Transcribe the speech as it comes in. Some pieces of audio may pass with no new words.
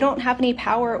Don't have any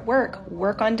power at work,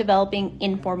 work on developing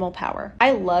informal power. I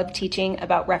love teaching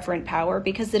about referent power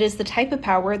because it is the type of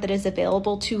power that is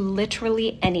available to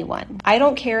literally anyone. I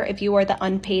don't care if you are the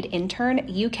unpaid intern,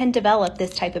 you can develop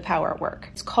this type of power at work.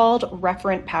 It's called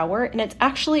referent power, and it's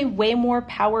actually way more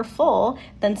powerful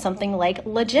than something like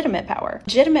legitimate power.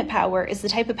 Legitimate power is the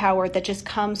type of power that just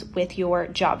comes with your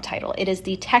job title. It is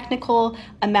the technical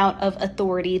amount of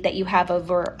authority that you have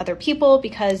over other people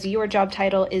because your job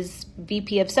title is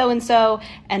VP of so-and-so,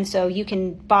 and so you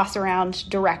can boss around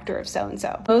director of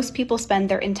so-and-so. Most people spend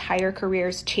their entire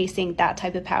careers chasing that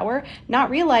type of power, not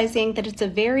realizing that it's a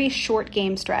very short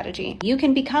game strategy. You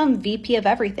can become VP of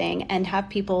everything and have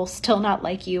people still not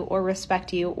like you or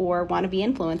respect you or want to be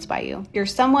influenced by you. You're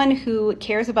someone who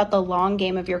cares about the long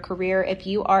game of your career. If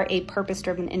you are a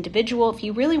purpose-driven individual, if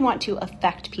you really want to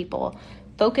affect people,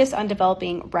 focus on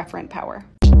developing referent power.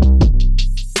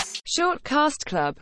 Shortcast Club.